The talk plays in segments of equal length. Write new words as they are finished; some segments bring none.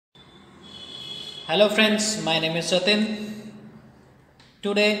Hello friends, my name is Jatin.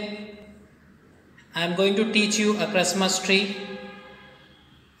 Today I am going to teach you a Christmas tree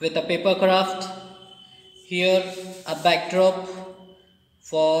with a paper craft. Here a backdrop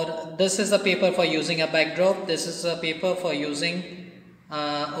for this is a paper for using a backdrop. This is a paper for using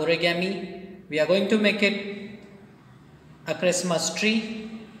origami. We are going to make it a Christmas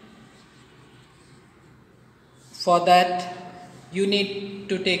tree. For that you need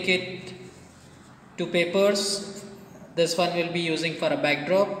to take it two papers. This one will be using for a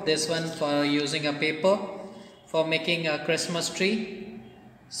backdrop, this one for using a paper for making a Christmas tree.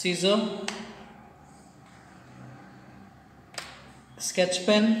 Scissor, sketch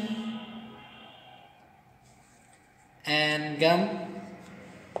pen and gum.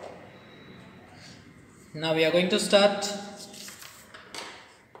 Now we are going to start.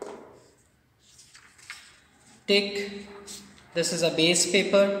 This is a base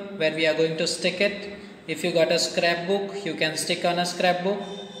paper where we are going to stick it. If you got a scrapbook, you can stick on a scrapbook.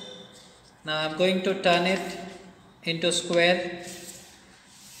 Now I am going to turn it into square.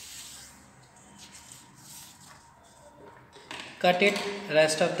 Cut it,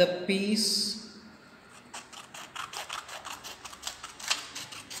 rest of the piece.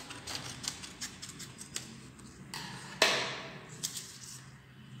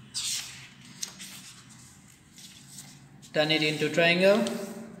 Turn it into triangle.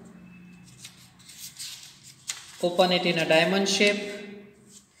 Open it in a diamond shape.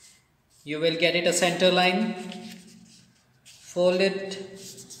 You will get it a center line. Fold it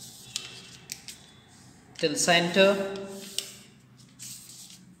till center.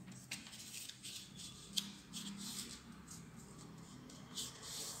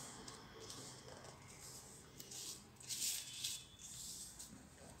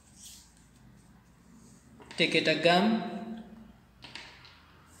 Take it a gum.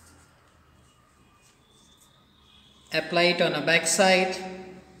 Apply it on a back side.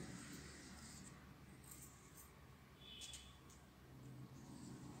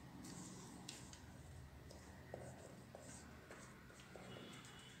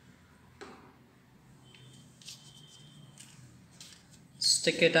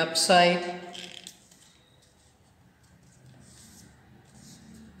 Stick it upside.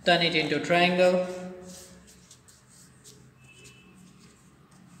 Turn it into triangle.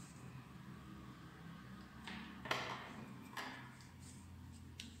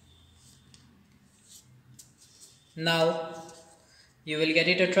 Now you will get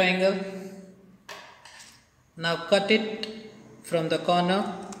it a triangle. Now cut it from the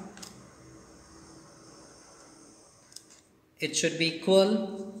corner. It should be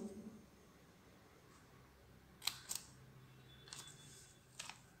equal.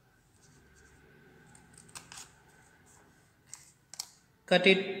 Cut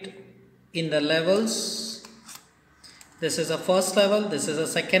it in the levels. This is a first level, this is a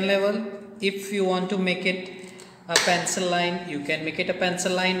second level. If you want to make it a pencil line, you can make it a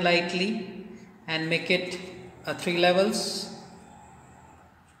pencil line lightly and make it a 3 levels.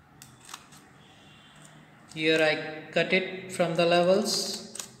 Here I cut it from the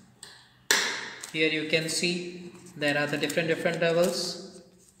levels. Here you can see there are the different levels.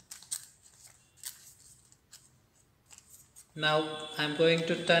 Now I am going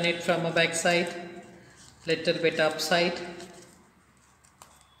to turn it from a back side, little bit upside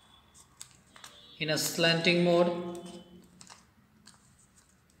in a slanting mode.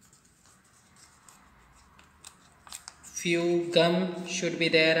 Few gum should be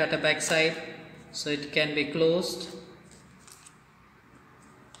there at the back side so it can be closed.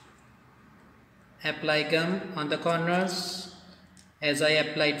 Apply gum on the corners as I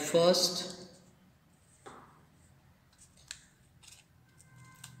applied first.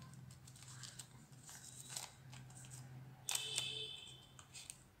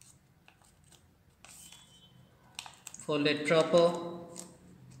 Fold it proper.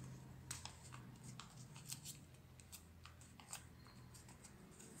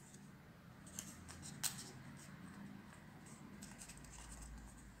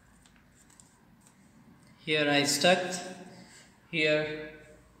 Here I stuck. Here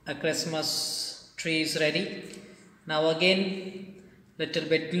a Christmas tree is ready. Now again little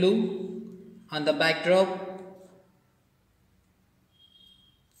bit glue on the backdrop.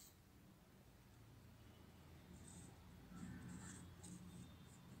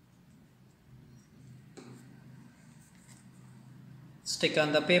 Stick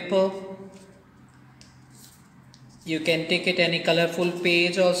on the paper. You can take it any colorful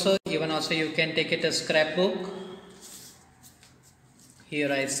page also, even also you can take it a scrapbook.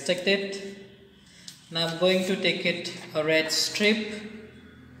 Here I stick it. Now I'm going to take it a red strip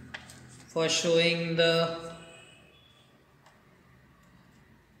for showing the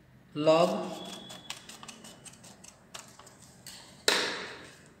log.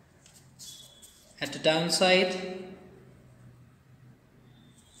 At the downside,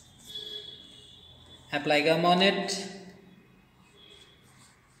 apply gum on it.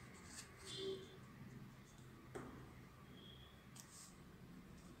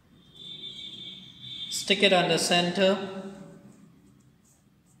 Stick it on the center.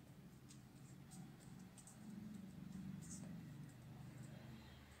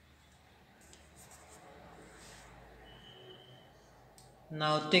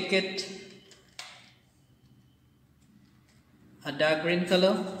 Now take it a dark green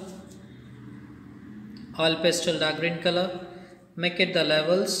color, all pastel dark green color, make it the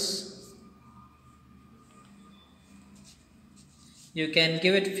levels. You can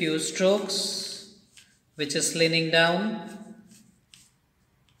give it few strokes, which is leaning down.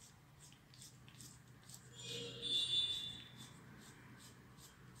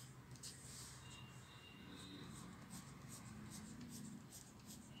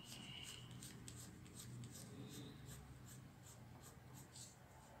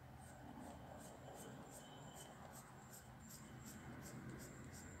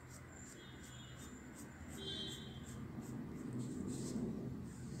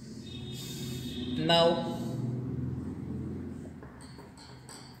 Now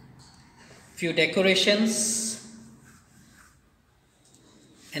few decorations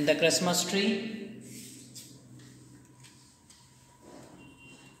in the Christmas tree.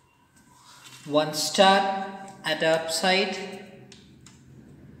 One star at the upside,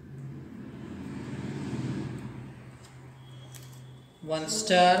 one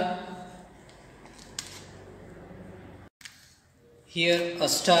star, here a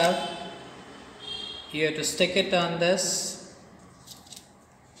star. You have to stick it on this.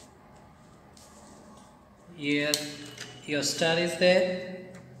 Here your star is there.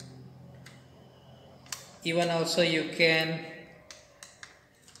 Even also you can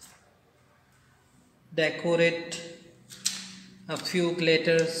decorate a few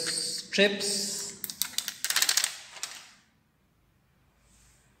glitter strips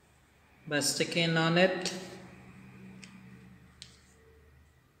by sticking on it.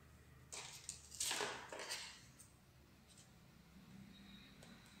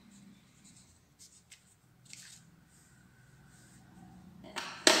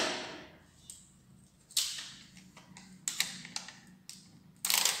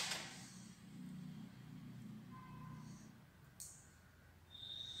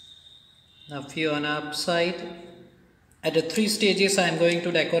 A few on the upside. At the 3 stages I am going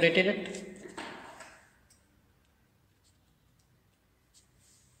to decorate it.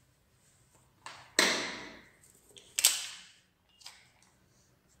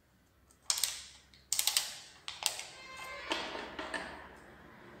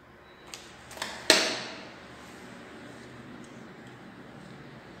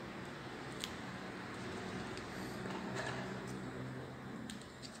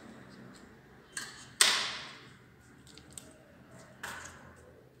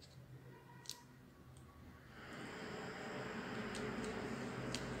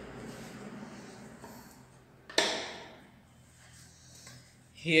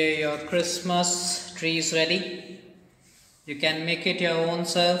 Here your Christmas tree is ready. You can make it your own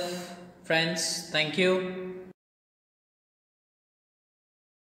self, friends. Thank you.